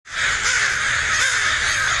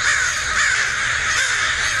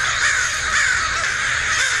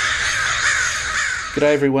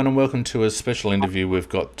G'day everyone and welcome to a special interview we've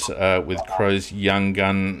got with Crows young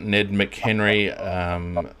gun Ned McHenry,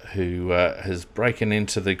 who has broken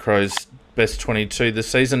into the Crows best 22 this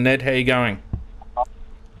season. Ned, how are you going?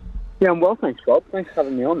 Yeah, I'm well, thanks, Rob. Thanks for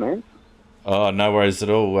having me on, man. Oh, no worries at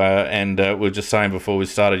all. And we were just saying before we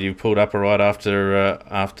started, you pulled up all right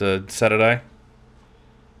after Saturday?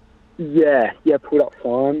 Yeah, pulled up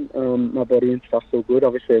fine. My body and stuff's all good.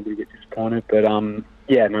 Obviously, a little bit disappointed, but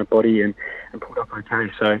yeah, no body and pulled up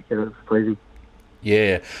okay. So yeah, that was pleasing.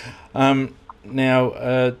 Yeah.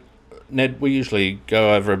 Now, Ned, we usually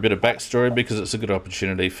go over a bit of backstory because it's a good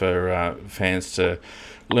opportunity for fans to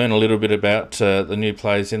learn a little bit about the new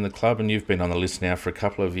players in the club, and you've been on the list now for a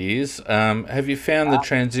couple of years. Have you found the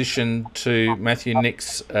transition to Matthew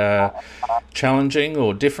Nicks challenging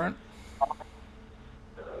or different?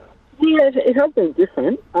 Yeah, it has been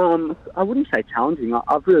different. I wouldn't say challenging.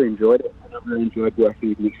 I've really enjoyed it, and I've really enjoyed working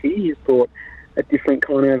with Nixie. He's brought a different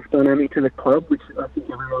kind of dynamic to the club, which I think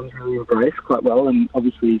everyone's really embraced quite well, and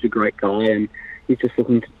obviously he's a great guy, and he's just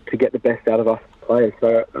looking to get the best out of us as players.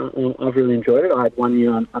 So I've really enjoyed it. I had 1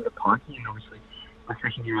 year under Pikey, and obviously my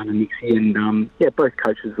second year under Nixie, and yeah, both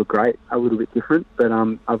coaches were great, a little bit different, but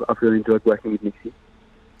I've really enjoyed working with Nixie.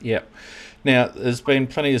 Yeah. Now, there's been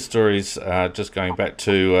plenty of stories, just going back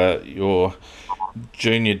to your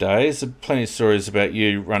junior days, plenty of stories about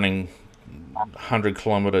you running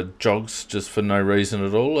 100-kilometre jogs just for no reason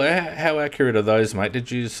at all. How accurate are those, mate? Did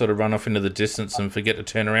you sort of run off into the distance and forget to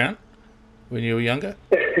turn around when you were younger?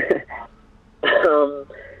 Yeah,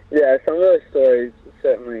 some of those stories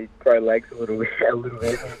certainly grow legs a little bit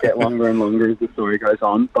and get longer and longer as the story goes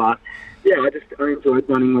on. But yeah, I enjoyed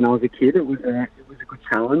running when I was a kid. It was a good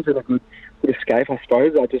challenge and a good escape, I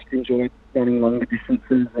suppose. I just enjoyed running longer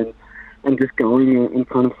distances and just going and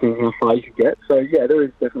kind of seeing how far you could get. So yeah, there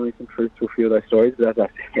is definitely some truth to a few of those stories. But as I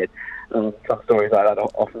said, some stories like that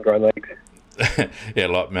often grow legs. Yeah,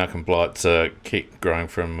 like Malcolm Blight's kick growing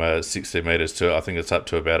from 60 metres to, I think it's up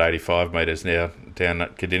to about 85 metres now down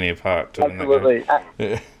at Cardinia Park. Absolutely.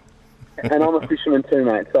 Yeah. And I'm a fisherman too,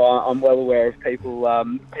 mate, so I'm well aware of people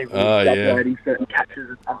uploading certain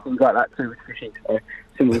catches and things like that too with fishing, so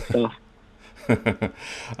similar stuff.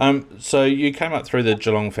 So you came up through the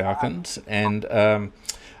Geelong Falcons and,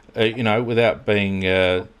 without being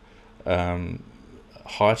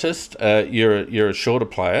heightist, you're a shorter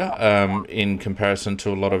player in comparison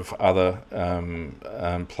to a lot of other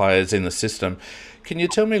players in the system. Can you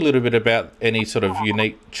tell me a little bit about any sort of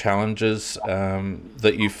unique challenges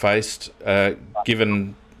that you faced,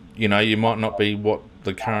 given, you might not be what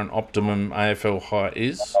the current optimum AFL height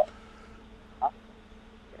is?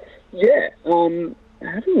 Yeah, I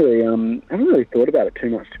haven't really thought about it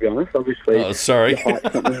too much, to be honest. Obviously, sorry. The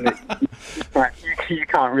height's something that you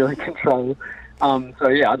can't really control. So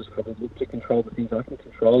yeah, I just got to look to control the things I can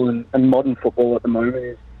control. And modern football at the moment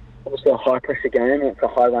is obviously a high pressure game. It's a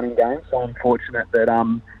high running game. So I'm fortunate that I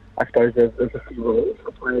suppose there's a few rules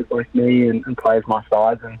for players like me and players my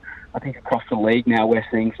size. And I think across the league now we're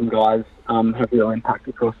seeing some guys have real impact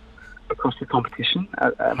across the competition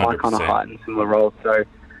at my kind of height and similar roles. So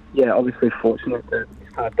yeah, obviously fortunate that this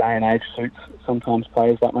kind of day and age suits sometimes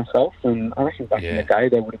players like myself. And I reckon back in the day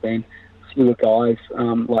there would have been fewer guys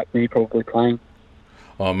like me probably playing.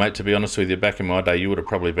 Oh, mate, to be honest with you, back in my day, you would have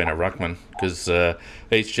probably been a ruckman because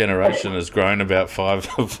each generation has grown about 5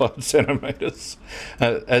 centimetres.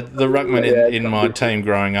 The ruckman in my team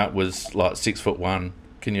growing up was like 6'1".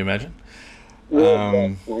 Can you imagine?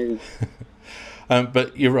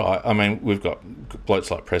 But you're right. I mean, we've got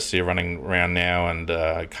blokes like Prestia running around now and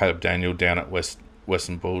Caleb Daniel down at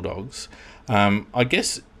Western Bulldogs. I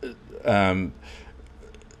guess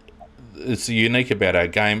it's unique about our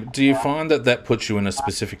game. Do you find that puts you in a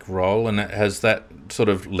specific role, and has that sort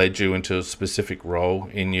of led you into a specific role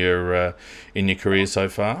in your career so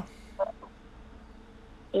far?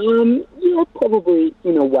 Yeah, probably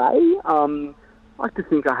in a way. I like to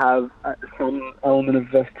think I have some element of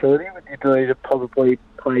versatility with the ability to probably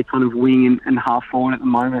play kind of wing and half forward at the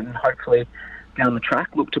moment, and hopefully down the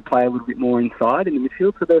track look to play a little bit more inside in the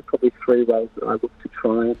midfield. So there's probably 3 ways that I look to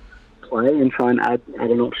try and play and try and add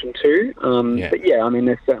an option to. But yeah, I mean,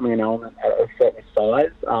 there's certainly an element at a certain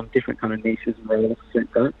size, different kind of niches and roles to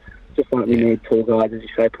suit that. Just like we need tall guys, as you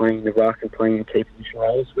say, playing in the ruck and playing in key position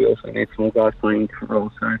roles, we also need small guys playing in different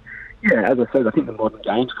roles. So yeah, as I said, I think the modern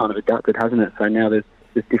game's kind of adapted, hasn't it? So now there's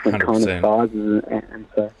different 100%. Kind of sizes and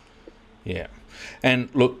so. Yeah. And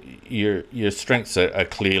look, your strengths are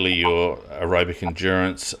clearly your aerobic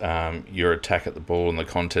endurance, your attack at the ball in the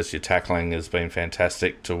contest, your tackling has been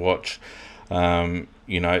fantastic to watch.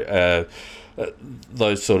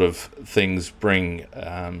 those sort of things bring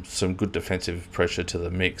some good defensive pressure to the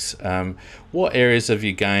mix. What areas of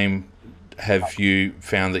your game have you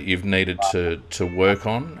found that you've needed to work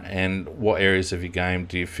on, and what areas of your game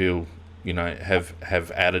do you feel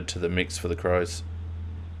have added to the mix for the Crows?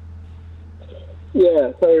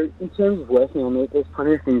 Yeah, so in terms of working on it, there's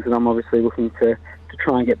plenty of things that I'm obviously looking to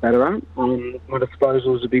try and get better at. My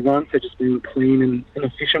disposal is a big one, so just being clean and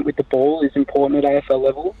efficient with the ball is important at AFL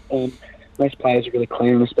level. Most players are really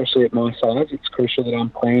clean, and especially at my size, it's crucial that I'm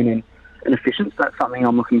clean and efficient. So that's something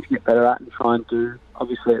I'm looking to get better at and try and do,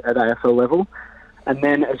 obviously, at AFL level. And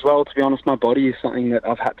then as well, to be honest, my body is something that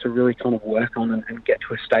I've had to really kind of work on and get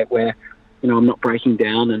to a state where, I'm not breaking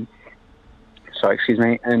down and I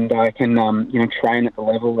can, train at the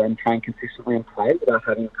level and train consistently and play without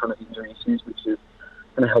having kind of injury issues, which is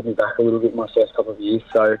going to help me back a little bit in my first couple of years.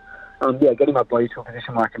 So, getting my body to a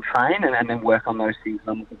position where I can train and then work on those things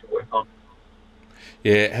that I'm looking to work on.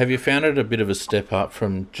 Yeah, have you found it a bit of a step up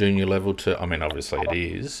from junior level to? I mean, obviously it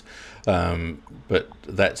is, but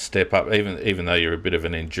that step up, even though you're a bit of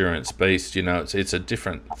an endurance beast, it's a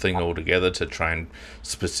different thing altogether to train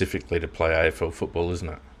specifically to play AFL football, isn't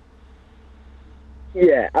it?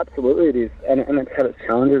 Yeah, absolutely it is, and it's had its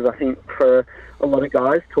challenges. I think for a lot of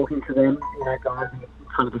guys, talking to them, guys in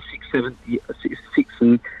kind of the sixth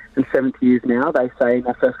and seventh years now, they say in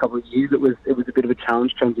their first couple of years it was a bit of a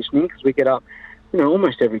challenge transitioning because we get up,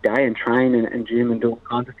 almost every day and train and gym and do all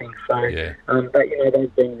kinds of things. So, yeah. But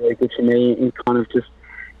they've been really good to me in kind of just,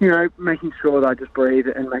 making sure that I just breathe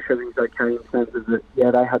and make sure everything's okay in terms of that.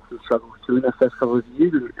 Yeah, they had some struggles too in their first couple of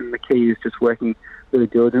years, and the key is just working really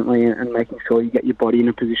diligently and making sure you get your body in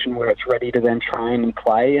a position where it's ready to then train and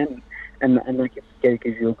play, and that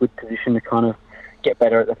gives you a good position to kind of get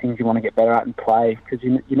better at the things you want to get better at and play, because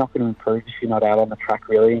you're not going to improve if you're not out on the track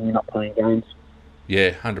really and you're not playing games.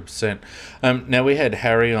 Yeah, 100%. Now, we had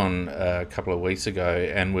Harry on a couple of weeks ago,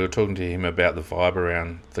 and we were talking to him about the vibe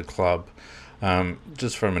around the club.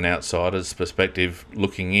 Just from an outsider's perspective,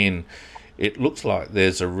 looking in, it looks like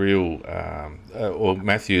there's a real, or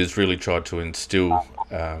Matthew's really tried to instill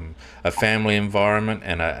a family environment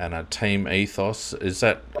and a team ethos. Is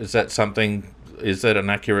that something? Is that an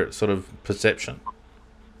accurate sort of perception?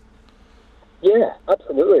 Yeah,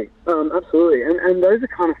 absolutely. Absolutely. And those are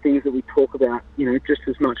kind of things that we talk about, just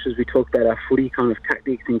as much as we talk about our footy kind of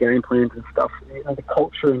tactics and game plans and stuff. The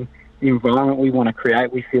culture and the environment we want to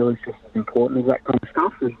create, we feel is just as important as that kind of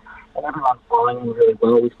stuff. And everyone's buying in really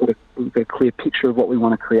well. We've got a clear picture of what we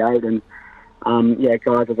want to create. And,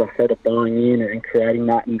 guys, as I said, are buying in and creating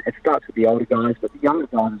that. And it starts with the older guys, but the younger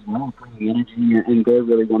guys as well, bringing energy, and they're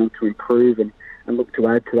really wanting to improve and look to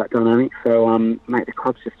add to that dynamic. So, mate, the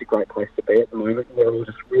club's just a great place to be at the moment. We're all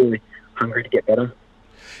just really hungry to get better.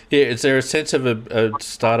 Yeah, is there a sense of a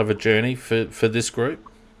start of a journey for this group?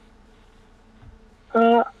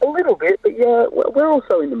 A little bit, but yeah, we're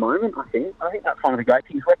also in the moment, I think. I think that's one of the great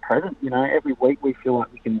things. We're present, every week we feel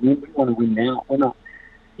like we can win. We want to win now. We're not,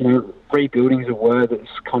 rebuilding's a word that's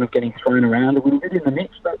kind of getting thrown around a little bit in the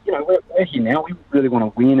mix, but, we're here now. We really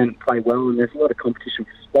want to win and play well, and there's a lot of competition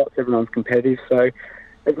for spots. Everyone's competitive, so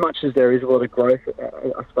as much as there is a lot of growth,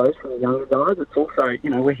 I suppose, from the younger guys, it's also,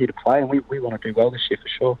 we're here to play, and we want to do well this year for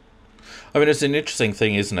sure. I mean, it's an interesting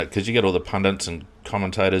thing, isn't it? Because you get all the pundits and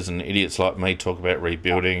commentators and idiots like me talk about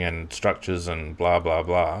rebuilding and structures and blah, blah,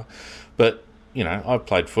 blah. But, I've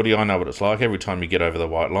played footy. I know what it's like. Every time you get over the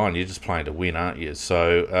white line, you're just playing to win, aren't you?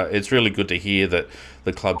 So it's really good to hear that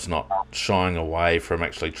the club's not shying away from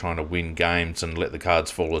actually trying to win games and let the cards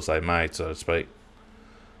fall as they may, so to speak.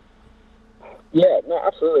 Yeah, no,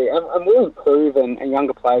 absolutely. And we'll improve, and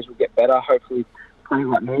younger players will get better, hopefully. Players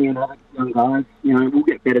like me and other young guys, we'll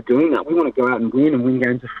get better doing that. We want to go out and win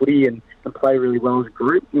games of footy and play really well as a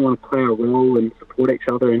group. We want to play our role and support each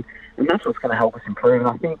other, and that's what's going to help us improve. And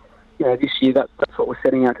I think, this year that's what we're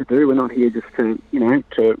setting out to do. We're not here just to,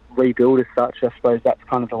 to rebuild as such. I suppose that's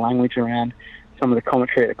kind of the language around some of the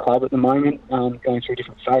commentary at the club at the moment, going through a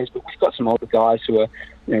different phase. But we've got some older guys who are,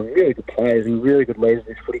 really good players and really good leaders of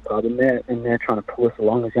this footy club, and they're trying to pull us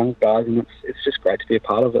along as young guys, and it's just great to be a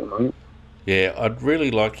part of it at the moment. Yeah, I'd really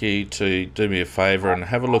like you to do me a favour and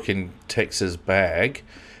have a look in Tex's bag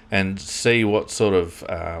and see what sort of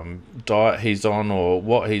diet he's on or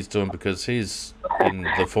what he's doing, because he's in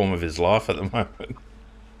the form of his life at the moment.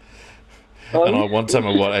 And I want some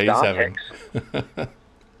of what he's having.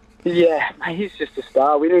 Yeah, mate, he's just a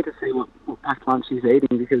star. We need to see what packed lunch he's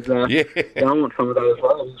eating, because I want some of those as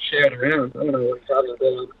well. We'll share it around. I don't know what he's having,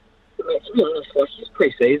 but to be honest, like, his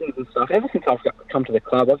pre-seasons and stuff, ever since I've come to the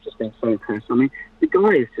club, I've just been so impressed. I mean, the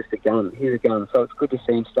guy is just a gun. He's a gun. So it's good to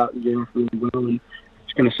see him start the year off really well and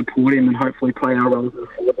just going to support him and hopefully play our roles in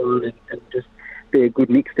the forward and just be a good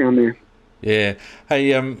mix down there. Yeah.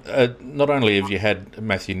 Hey, not only have you had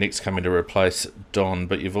Matthew Nix come in to replace Don,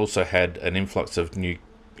 but you've also had an influx of new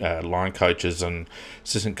line coaches and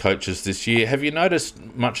assistant coaches this year. Have you noticed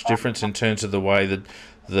much difference in terms of the way that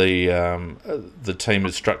the team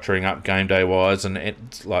is structuring up game day wise and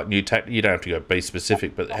it's like new tactics? You don't have to be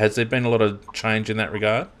specific, but has there been a lot of change in that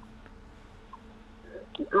regard?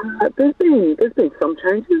 There's been some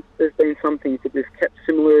changes. There's been some things that we've kept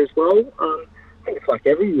similar as well. I think it's like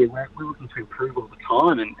every year we're looking to improve all the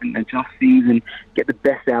time and adjust things and get the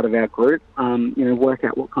best out of our group. Work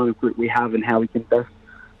out what kind of group we have and how we can best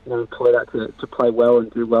employ that to play well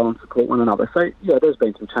and do well and support one another. So yeah, there's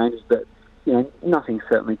been some changes, but nothing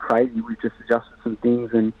certainly crazy. We've just adjusted some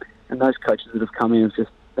things, and those coaches that have come in have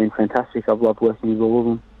just been fantastic. I've loved working with all of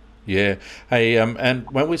them. Yeah. Hey, and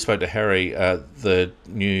when we spoke to Harry, the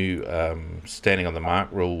new standing on the mark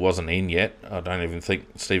rule wasn't in yet. I don't even think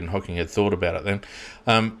Stephen Hocking had thought about it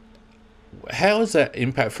then. How has that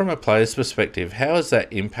impact, from a player's perspective, how has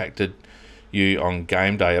that impacted you on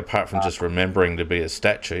game day, apart from just remembering to be a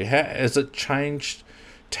statue? How has it changed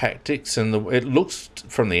tactics? And it looks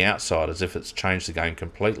from the outside as if it's changed the game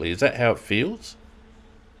completely. Is that how it feels?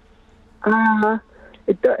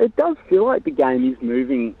 It does feel like the game is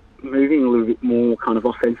moving a little bit more kind of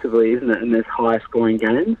offensively, isn't it? And there's higher scoring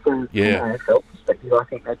games. So yeah. From an AFL perspective, I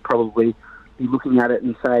think they'd probably be looking at it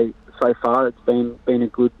and say, so far it's been a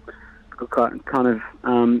good kind of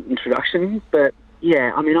introduction. But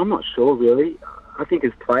yeah, I mean, I'm not sure really. I think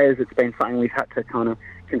as players, it's been something we've had to kind of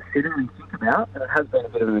consider and think about, and it has been a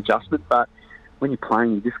bit of an adjustment. But when you're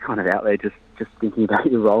playing, you're just kind of out there just thinking about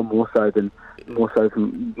your role more so than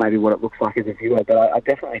maybe what it looks like as a viewer. But I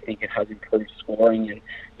definitely think it has improved scoring, and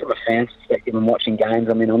from a fan's perspective and watching games,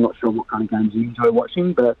 I mean, I'm not sure what kind of games you enjoy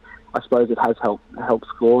watching, but I suppose it has helped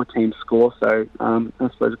teams score, so I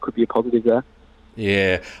suppose it could be a positive there.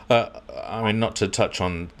 Yeah, I mean, not to touch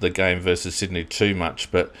on the game versus Sydney too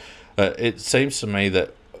much, but it seems to me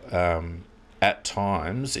that at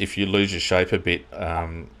times, if you lose your shape a bit,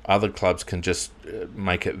 other clubs can just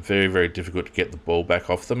make it very, very difficult to get the ball back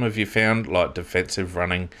off them. Have you found like defensive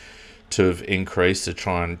running to have increased to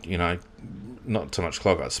try and, not so much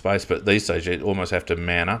clog up space, but these days you almost have to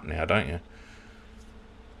man up now, don't you?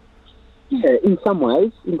 Yeah, in some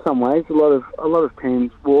ways, a lot of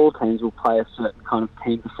teams, all teams will play a certain kind of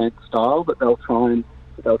team defence style, but they'll try and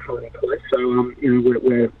employ. So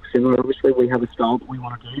we're similar. Obviously, we have a style that we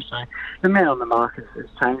want to do. So the man on the mark has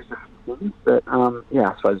changed a few things, but I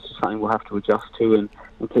suppose it's just something we'll have to adjust to and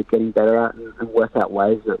keep getting better at and work out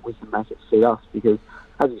ways that we can make it suit us. Because,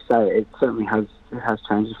 as you say, it certainly has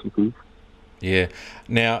changed a few things. Yeah.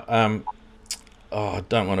 Now, I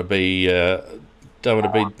don't want to be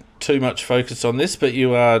too much focused on this, but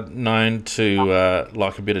you are known to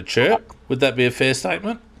like a bit of chirp. Would that be a fair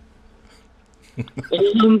statement?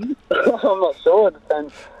 I'm not sure. It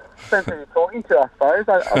depends who you're talking to, I suppose.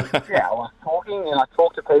 I like talking and I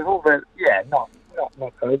talk to people, but yeah, not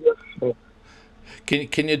crazy. Sure.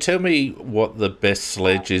 Can you tell me what the best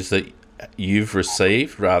sledge is that you've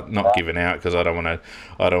received? Rather not given out, because I don't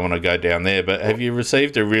want to go down there. But have you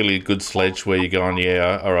received a really good sledge where you're going,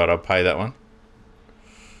 yeah, all right, I'll pay that one?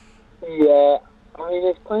 Yeah, I mean,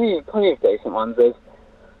 there's plenty of decent ones. There's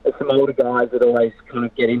some older guys that always kind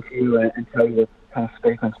of get into you and tell you to kind of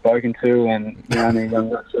speak when spoken to, and they're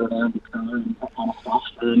younger, so and that kind of stuff.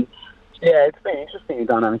 And yeah, it's been interesting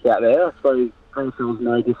dynamic out there. I suppose AFL is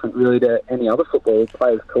no different really to any other football.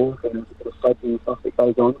 Players cool and there's a bit of sledging and stuff that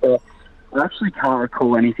goes on, but I actually can't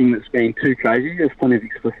recall anything that's been too crazy. There's plenty of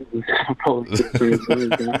explicit and stuff I probably could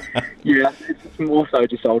have through. Yeah, it's more so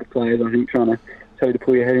just older players, I think, trying to tell you to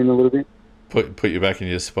pull your head in a little bit. Put you back in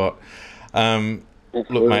your spot.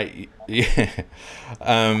 Look, mate, yeah.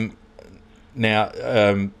 Now,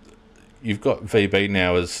 you've got VB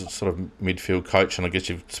now as sort of midfield coach, and I guess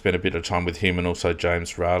you've spent a bit of time with him and also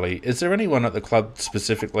James Riley. Is there anyone at the club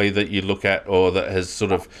specifically that you look at or that has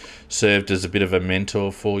sort of served as a bit of a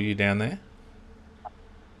mentor for you down there?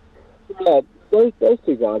 Yeah, those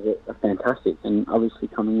two guys are fantastic, and obviously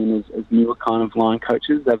coming in as newer kind of line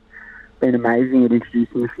coaches, they've been amazing at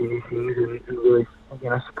introducing a few new things and really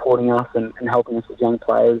supporting us and helping us with young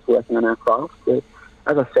players working on our craft. But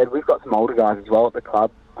as I said, we've got some older guys as well at the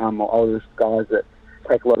club, older guys that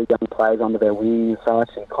take a lot of young players under their wing and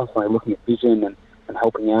such, and constantly looking at vision and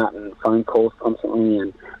helping out, and phone calls constantly,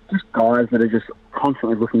 and just guys that are just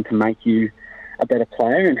constantly looking to make you a better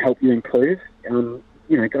player and help you improve.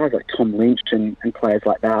 Guys like Tom Lynch and players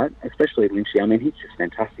like that, especially Lynchy. I mean, he's just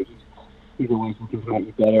fantastic. He's always looking to make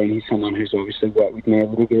you better, and he's someone who's obviously worked with me a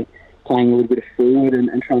little bit playing a little bit of forward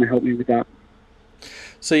and trying to help me with that.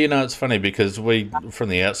 So, it's funny because from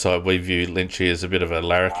the outside, we view Lynchy as a bit of a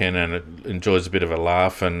larrikin and enjoys a bit of a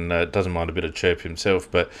laugh and doesn't mind a bit of chirp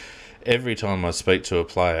himself. But every time I speak to a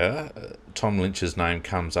player, Tom Lynch's name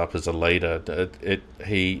comes up as a leader.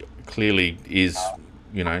 He clearly is,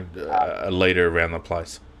 a leader around the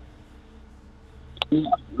place. He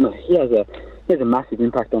has a massive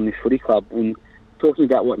impact on this footy club. And talking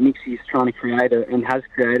about what Nixie is trying to create and has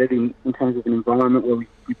created in terms of an environment where we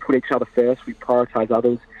put each other first, we prioritise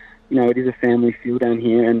others. It is a family feel down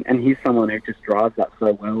here, and he's someone who just drives that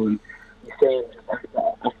so well. And you see him just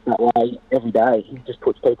act that way every day. He just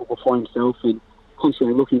puts people before himself and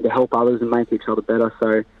constantly looking to help others and make each other better.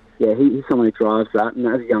 So, yeah, he's someone who drives that. And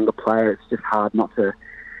as a younger player, it's just hard not to,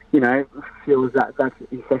 feel as that's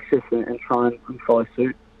infectious and try and follow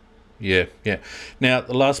suit. Yeah. Now,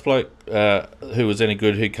 the last bloke who was any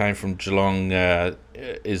good, who came from Geelong,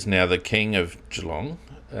 is now the king of Geelong.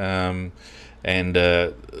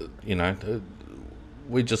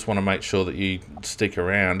 We just want to make sure that you stick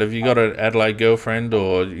around. Have you got an Adelaide girlfriend,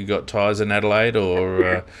 or you got ties in Adelaide, or,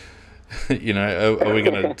 are we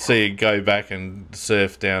going to see you go back and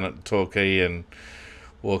surf down at Torquay and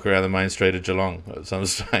walk around the main street of Geelong at some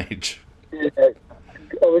stage? Yeah.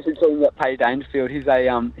 Obviously, talking about Paddy Dangerfield, he's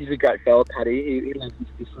a great fella, Paddy. He loves his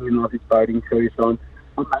fishing and loves his boating too. So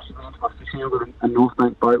I'm massively into my fishing. I've got a North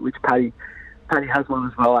Bank boat, which Paddy has one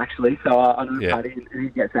as well, actually. So I know Paddy, and he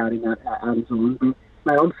gets out in that out his own. But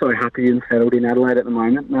mate, I'm so happy and settled in Adelaide at the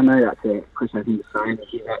moment. And I know that's a cliche thing to say, and you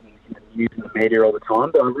hear that in the news and the media all the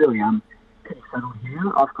time. But I really am pretty settled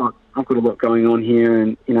here. I've got a lot going on here,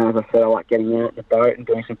 and as I said, I like getting out in the boat and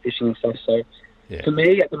doing some fishing and stuff. So. Yeah. For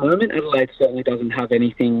me, at the moment, Adelaide certainly doesn't have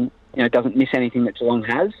anything, doesn't miss anything that Geelong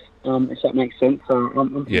has, if that makes sense. So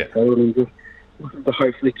I'm settled and just looking to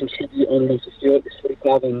hopefully contribute on and off the field at this footy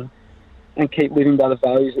club and keep living by the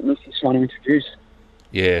values that Misty's trying to introduce.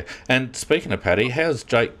 Yeah, and speaking of Paddy, how's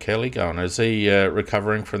Jake Kelly going? Is he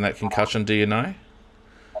recovering from that concussion, do you know?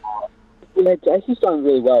 Yeah, Jason's done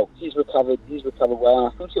really well. He's recovered well,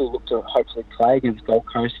 and I think he'll look to hopefully play against Gold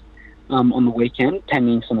Coast on the weekend,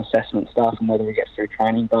 pending some assessment stuff and whether he gets through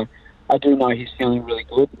training. But I do know he's feeling really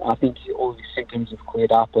good. I think all of his symptoms have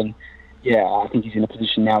cleared up, and I think he's in a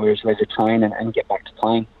position now where he's ready to train and get back to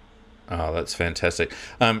playing. Oh, that's fantastic.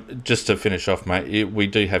 Just to finish off, mate, we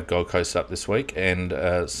do have Gold Coast up this week, and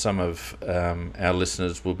some of our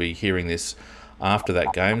listeners will be hearing this after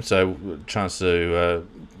that game, so chance to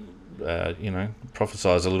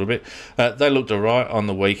prophesise a little bit. They looked all right on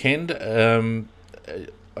the weekend.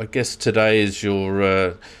 I guess today is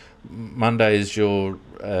your Monday is your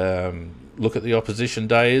look at the opposition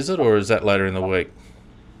day, is it, or is that later in the week?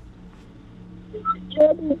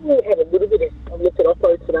 Yeah, we'll have a little bit of a look at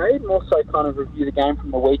Oppo today, and also kind of review the game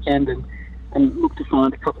from the weekend and look to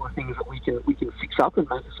find a couple of things that we can fix up and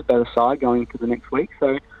make us a better side going into the next week.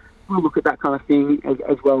 So we'll look at that kind of thing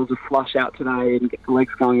as well as a flush out today and get the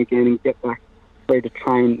legs going again and get back ready to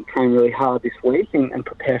train really hard this week and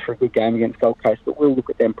prepare for a good game against Gold Coast. But we'll look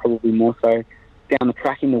at them probably more so down the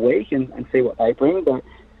track in the week and see what they bring. But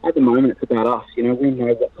at the moment, it's about us. We know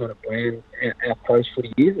what kind of brand our Crows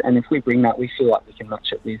footy is, and if we bring that, we feel like we can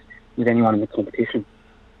match it with anyone in the competition.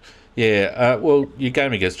 Yeah, well, your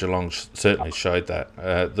game against Geelong certainly showed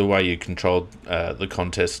that. The way you controlled the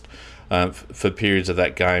contest for periods of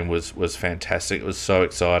that game was fantastic. It was so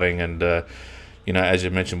exciting, and as you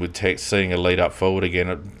mentioned with Tex, seeing a lead up forward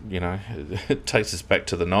again, it takes us back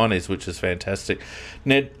to the 90s, which is fantastic.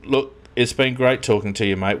 Ned, look, it's been great talking to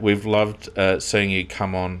you, mate. We've loved seeing you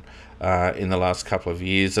come on in the last couple of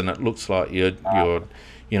years, and it looks like you're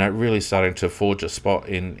really starting to forge a spot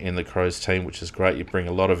in the Crows team, which is great. You bring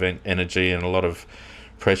a lot of energy and a lot of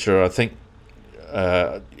pressure. I think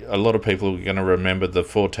a lot of people are going to remember the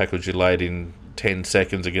 4 tackles you laid in 10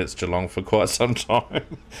 seconds against Geelong for quite some time.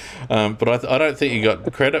 But I don't think you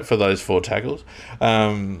got credit for those 4 tackles.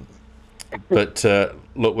 But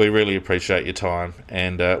look, we really appreciate your time,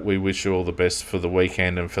 and we wish you all the best for the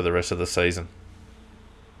weekend and for the rest of the season.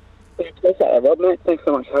 Thanks, Rob, mate. Thanks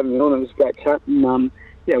so much for having me on. It was a great chat, and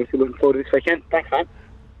we're still looking forward to this weekend. Thanks, mate.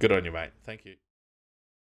 Good on you, mate. Thank you.